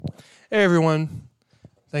Hey everyone,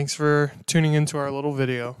 thanks for tuning into our little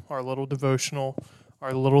video, our little devotional,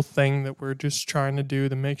 our little thing that we're just trying to do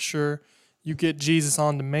to make sure you get Jesus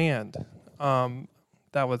on demand.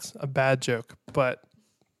 That was a bad joke, but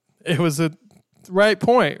it was a right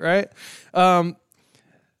point, right?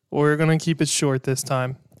 We're going to keep it short this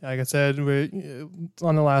time. Like I said,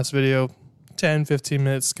 on the last video, 10, 15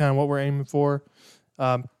 minutes, kind of what we're aiming for,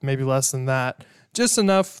 maybe less than that. Just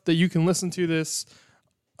enough that you can listen to this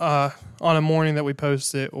on a morning that we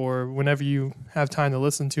post it, or whenever you have time to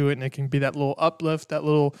listen to it, and it can be that little uplift, that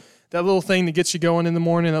little thing that gets you going in the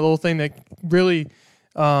morning, that little thing that really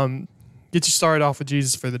gets you started off with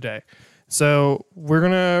Jesus for the day. So we're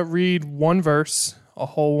gonna read one verse, a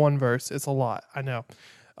whole one verse. It's a lot, I know.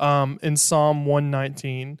 In Psalm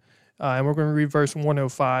 119, and we're going to read verse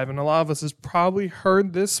 105. And a lot of us has probably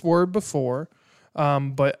heard this word before,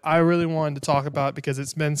 but I really wanted to talk about it because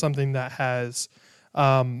it's been something that has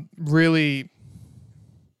really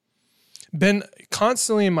been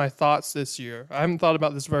constantly in my thoughts this year. I haven't thought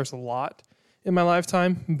about this verse a lot in my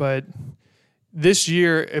lifetime, but this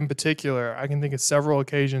year in particular, I can think of several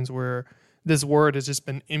occasions where this word has just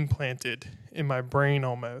been implanted in my brain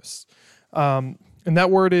almost. And that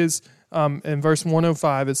word is, in verse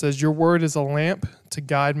 105, it says, "Your word is a lamp to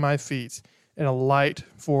guide my feet and a light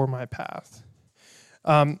for my path."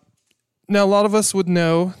 Now, a lot of us would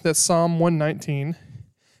know that Psalm 119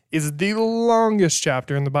 is the longest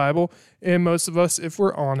chapter in the Bible, and most of us, if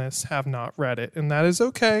we're honest, have not read it. And that is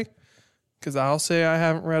okay, because I'll say I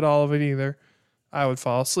haven't read all of it either. I would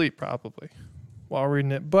fall asleep probably while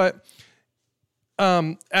reading it. But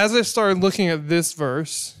as I started looking at this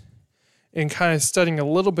verse and kind of studying a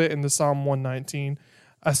little bit into Psalm 119,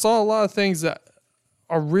 I saw a lot of things that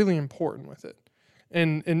are really important with it.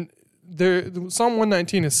 And Psalm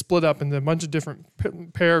 119 is split up into a bunch of different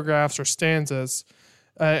paragraphs or stanzas,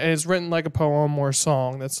 and it's written like a poem or a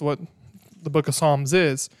song. That's what the book of Psalms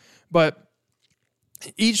is. But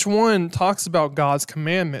each one talks about God's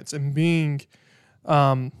commandments and being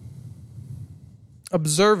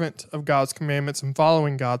observant of God's commandments and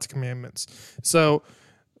following God's commandments. So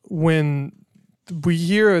when we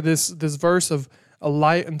hear this verse of a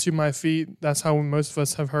light unto my feet, that's how most of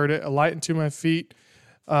us have heard it, a light unto my feet,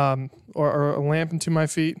 or a lamp unto my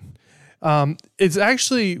feet. It's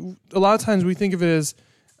actually, a lot of times we think of it as,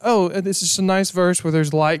 oh, this is just a nice verse where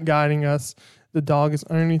there's light guiding us. The dog is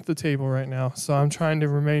underneath the table right now, so I'm trying to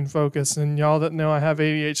remain focused. And y'all that know I have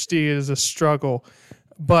ADHD, it is a struggle.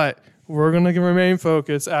 But we're going to remain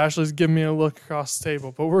focused. Ashley's giving me a look across the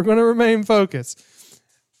table, but we're going to remain focused.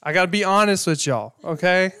 I got to be honest with y'all,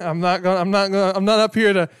 okay? I'm not up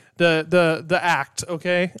here to act,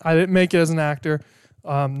 okay? I didn't make it as an actor.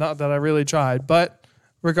 Not that I really tried, but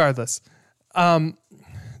regardless.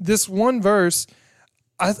 This one verse,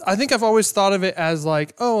 I think I've always thought of it as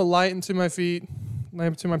like, oh, a light into my feet,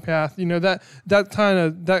 lamp to my path. You know, that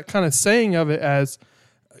kind of saying of it as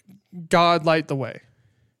God light the way.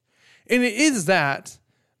 And it is that,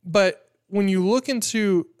 but when you look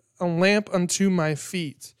into a lamp unto my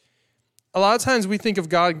feet, a lot of times we think of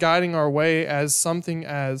God guiding our way as something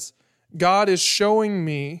as God is showing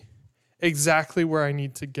me exactly where I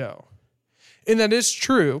need to go. And that is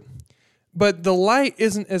true, but the light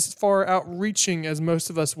isn't as far outreaching as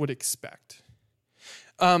most of us would expect.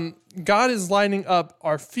 God is lighting up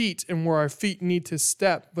our feet and where our feet need to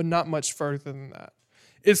step, but not much further than that.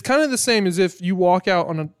 It's kind of the same as if you walk out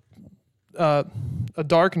on a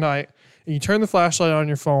dark night and you turn the flashlight on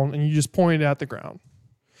your phone and you just point it at the ground.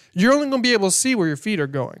 You're only going to be able to see where your feet are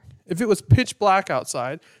going. If it was pitch black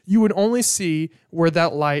outside, you would only see where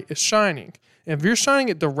that light is shining. And if you're shining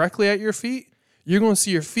it directly at your feet, you're going to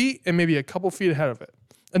see your feet and maybe a couple feet ahead of it.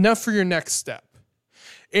 Enough for your next step.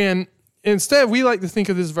 And instead, we like to think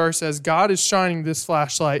of this verse as God is shining this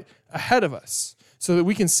flashlight ahead of us so that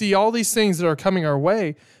we can see all these things that are coming our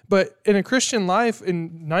way. But in a Christian life,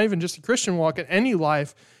 and not even just a Christian walk, in any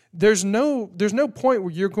life, there's no point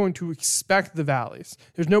where you're going to expect the valleys.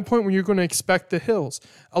 There's no point where you're going to expect the hills.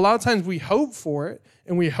 A lot of times we hope for it,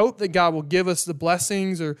 and we hope that God will give us the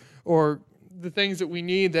blessings or the things that we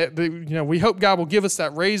need. We hope God will give us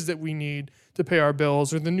that raise that we need to pay our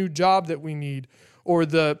bills, or the new job that we need, or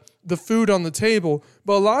the food on the table.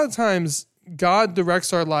 But a lot of times God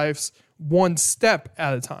directs our lives one step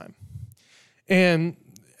at a time. And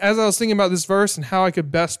as I was thinking about this verse and how I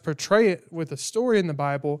could best portray it with a story in the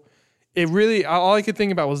Bible, all I could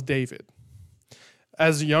think about was David.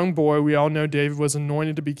 As a young boy, we all know David was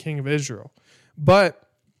anointed to be king of Israel. But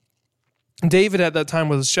David at that time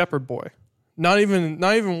was a shepherd boy, not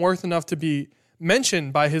even worth enough to be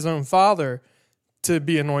mentioned by his own father to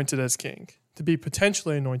be anointed as king. to be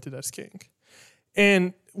potentially anointed as king.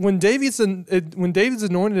 And when David's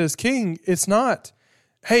anointed as king, it's not,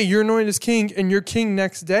 hey, you're anointed as king and you're king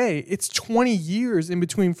next day. It's 20 years in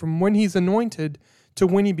between from when he's anointed to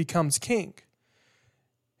when he becomes king.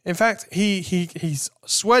 In fact, he's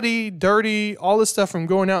sweaty, dirty, all this stuff from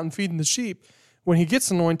going out and feeding the sheep when he gets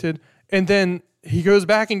anointed, and then he goes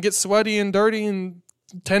back and gets sweaty and dirty and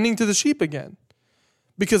tending to the sheep again,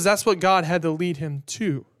 because that's what God had to lead him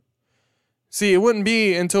to. See, it wouldn't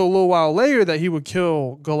be until a little while later that he would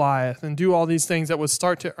kill Goliath and do all these things that would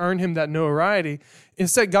start to earn him that notoriety.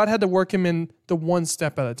 Instead, God had to work him in the one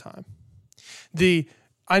step at a time.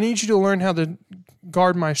 I need you to learn how to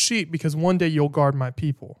guard my sheep because one day you'll guard my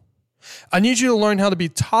people. I need you to learn how to be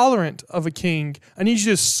tolerant of a king. I need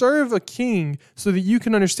you to serve a king so that you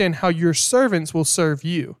can understand how your servants will serve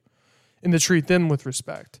you and to treat them with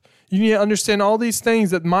respect. You need to understand all these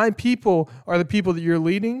things, that my people are the people that you're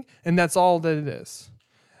leading, and that's all that it is.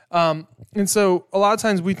 And so a lot of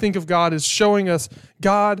times we think of God as showing us,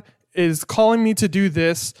 God is calling me to do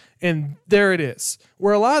this, and there it is.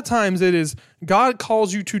 Where a lot of times it is, God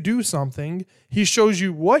calls you to do something, he shows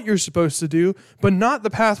you what you're supposed to do, but not the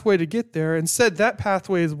pathway to get there. Instead, that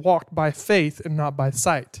pathway is walked by faith and not by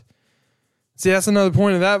sight. See, that's another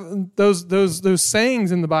point of that. Those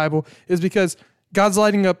sayings in the Bible is because God's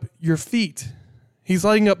lighting up your feet. He's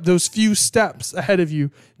lighting up those few steps ahead of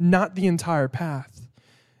you, not the entire path.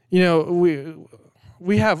 You know,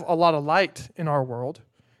 we have a lot of light in our world.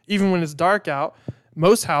 Even when it's dark out,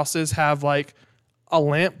 most houses have like a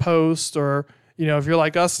lamp post, or, you know, if you're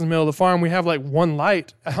like us in the middle of the farm, we have like one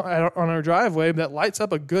light on our driveway that lights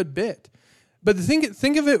up a good bit. But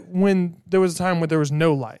think of it when there was a time where there was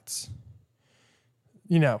no lights.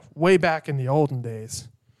 You know, way back in the olden days.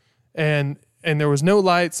 And there was no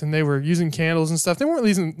lights, and they were using candles and stuff. They weren't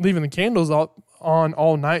leaving the candles on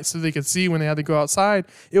all night so they could see when they had to go outside.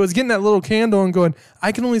 It was getting that little candle and going,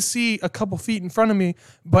 I can only see a couple feet in front of me,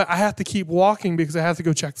 but I have to keep walking because I have to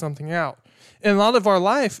go check something out. And a lot of our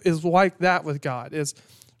life is like that with God.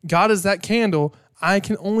 God is that candle. I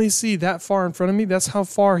can only see that far in front of me. That's how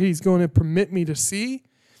far he's going to permit me to see,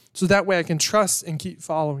 so that way I can trust and keep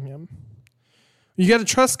following him. You got to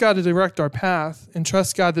trust God to direct our path, and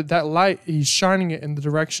trust God that light, he's shining it in the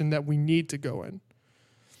direction that we need to go in.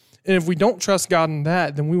 And if we don't trust God in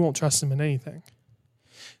that, then we won't trust him in anything.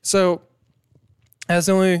 So that's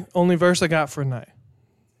the only verse I got for tonight.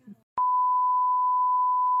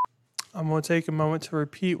 I'm going to take a moment to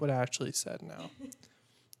repeat what Ashley said now,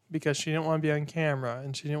 because she didn't want to be on camera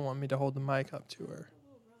and she didn't want me to hold the mic up to her.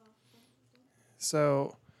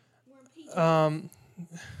 So,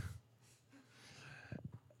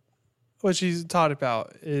 what she's taught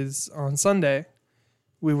about is on Sunday,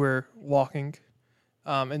 we were walking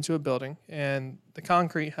into a building, and the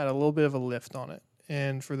concrete had a little bit of a lift on it.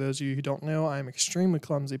 And for those of you who don't know, I'm an extremely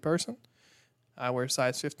clumsy person. I wear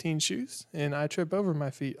size 15 shoes, and I trip over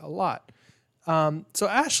my feet a lot. So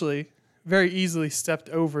Ashley very easily stepped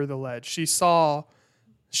over the ledge. She saw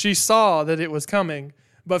that it was coming,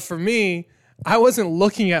 but for me, I wasn't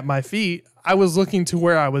looking at my feet. I was looking to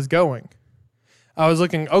where I was going. I was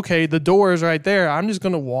looking, okay, the door is right there. I'm just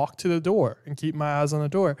going to walk to the door and keep my eyes on the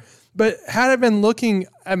door. But had I been looking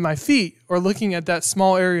at my feet or looking at that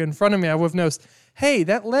small area in front of me, I would have noticed, hey,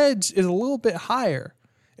 that ledge is a little bit higher.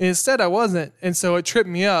 And instead I wasn't. And so it tripped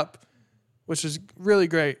me up, which is really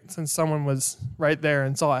great since someone was right there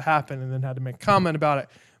and saw it happen and then had to make a comment about it.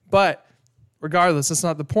 But regardless, that's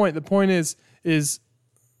not the point. The point is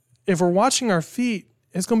if we're watching our feet,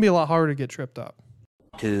 it's going to be a lot harder to get tripped up.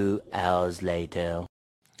 2 hours later.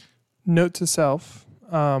 Note to self,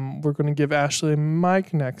 we're going to give Ashley a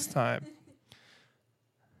mic next time.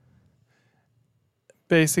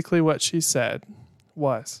 Basically what she said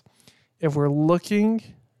was, if we're looking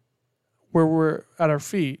where we're at our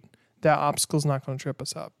feet, that obstacle's not going to trip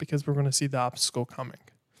us up because we're going to see the obstacle coming.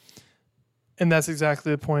 And that's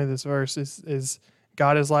exactly the point of this verse is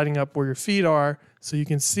God is lighting up where your feet are so you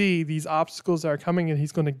can see these obstacles that are coming, and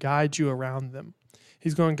he's going to guide you around them.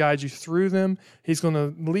 He's going to guide you through them. He's going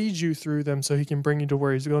to lead you through them so he can bring you to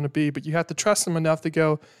where he's going to be. But you have to trust him enough to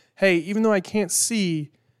go, hey, even though I can't see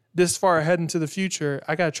this far ahead into the future,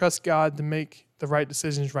 I got to trust God to make the right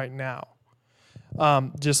decisions right now,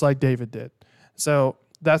 just like David did. So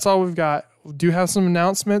that's all we've got. We do have some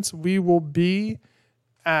announcements. We will be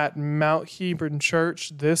at Mount Hebron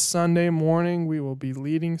Church this Sunday morning. We will be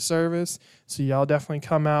leading service. So y'all definitely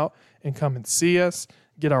come out and come and see us.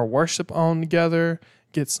 Get our worship on together,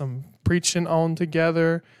 get some preaching on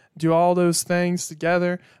together, do all those things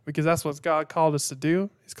together, because that's what God called us to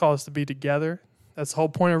do. He's called us to be together. That's the whole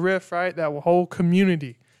point of Riff, right? That whole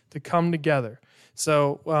community to come together.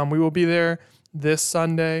 So we will be there this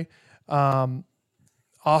Sunday.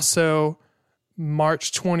 Also,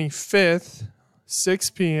 March 25th, 6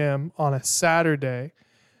 p.m. on a Saturday,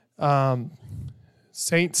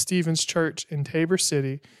 St. Stephen's Church in Tabor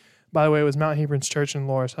City. By the way, it was Mount Hebron's Church in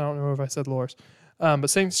Loris. I don't know if I said Loris. But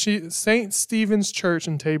St. Stephen's Church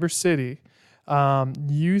in Tabor City,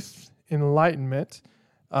 Youth Enlightenment,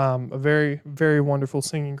 a very, very wonderful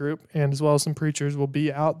singing group, and as well as some preachers will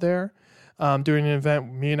be out there doing an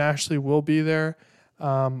event. Me and Ashley will be there.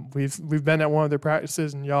 We've been at one of their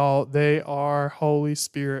practices, and y'all, they are Holy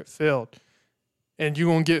Spirit filled. And you're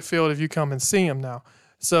going to get filled if you come and see them now.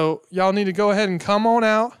 So y'all need to go ahead and come on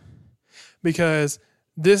out, because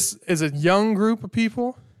this is a young group of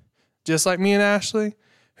people, just like me and Ashley,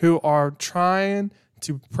 who are trying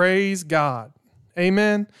to praise God.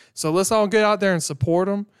 Amen. So let's all get out there and support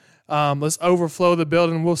them. Let's overflow the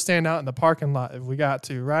building. We'll stand out in the parking lot if we got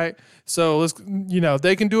to, right? So let's, if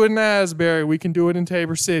they can do it in Asbury, we can do it in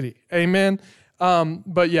Tabor City. Amen.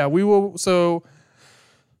 But yeah, we will. So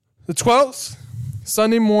the 12th,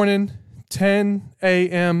 Sunday morning, 10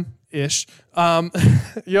 a.m. ish.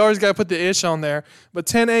 You always got to put the ish on there, but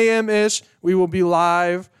 10 a.m. ish, we will be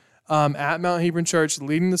live at Mount Hebron Church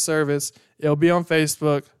leading the service. It'll be on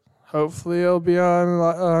Facebook. Hopefully it'll be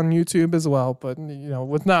on YouTube as well, but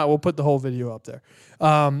if not, we'll put the whole video up there.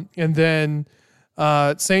 And then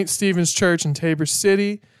St. Stephen's Church in Tabor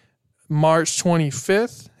City, March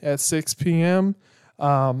 25th at 6 p.m.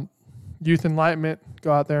 Youth Enlightenment,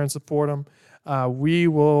 go out there and support them.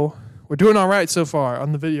 We're doing all right so far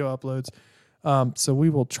on the video uploads, so we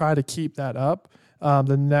will try to keep that up.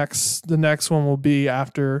 The next one will be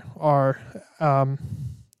after our.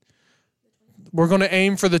 We're going to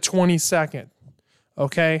aim for the 22nd.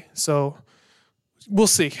 Okay, so we'll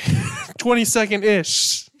see, 22nd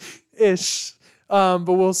ish. But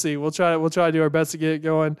we'll see. We'll try to do our best to get it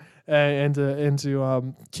going and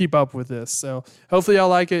to keep up with this. So hopefully y'all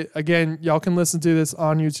like it. Again, y'all can listen to this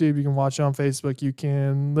on YouTube. You can watch it on Facebook. You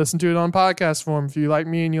can listen to it on podcast form if you like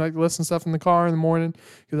me and you like to listen to stuff in the car in the morning,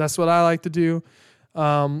 because that's what I like to do.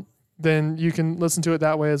 Then you can listen to it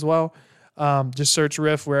that way as well. Just search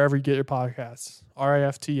Riff wherever you get your podcasts.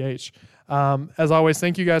 RIFTH. As always,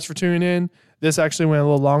 thank you guys for tuning in. This actually went a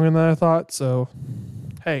little longer than I thought. So,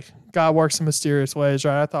 hey, God works in mysterious ways,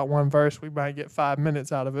 right? I thought one verse we might get 5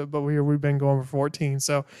 minutes out of it, but we've been going for 14.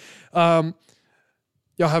 So, y'all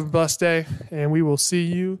have a blessed day, and we will see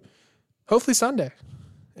you hopefully Sunday.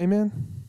 Amen.